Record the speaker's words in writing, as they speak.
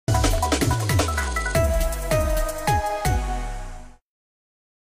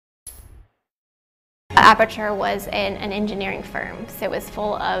Aperture was an engineering firm, so it was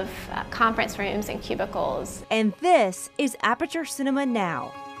full of conference rooms and cubicles. And this is Aperture Cinema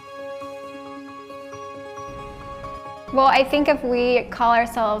now. Well, I think if we call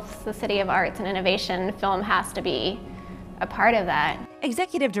ourselves the City of Arts and Innovation, film has to be a part of that.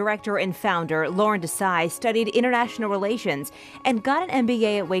 Executive director and founder Lauren Desai studied international relations and got an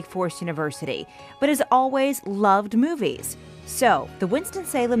MBA at Wake Forest University, but has always loved movies. So, the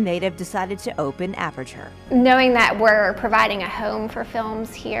Winston-Salem native decided to open Aperture. Knowing that we're providing a home for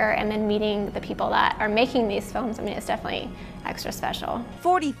films here and then meeting the people that are making these films, I mean, it's definitely extra special.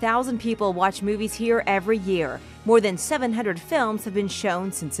 40,000 people watch movies here every year. More than 700 films have been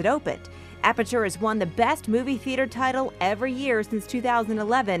shown since it opened. Aperture has won the Best Movie Theater title every year since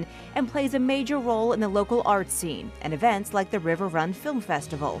 2011 and plays a major role in the local arts scene and events like the River Run Film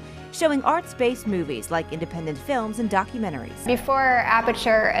Festival, showing arts-based movies like independent films and documentaries. Before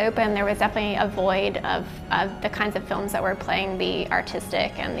Aperture opened, there was definitely a void of the kinds of films that were playing the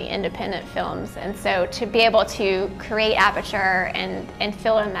artistic and the independent films. And so to be able to create Aperture and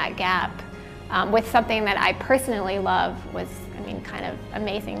fill in that gap with something that I personally love was, I mean, kind of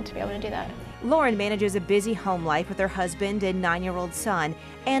amazing to be able to do that. Lauren manages a busy home life with her husband and 9-year-old son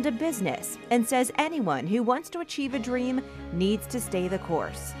and a business, and says anyone who wants to achieve a dream needs to stay the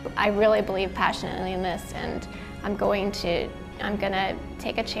course. I really believe passionately in this, and I'm gonna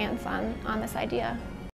take a chance on this idea.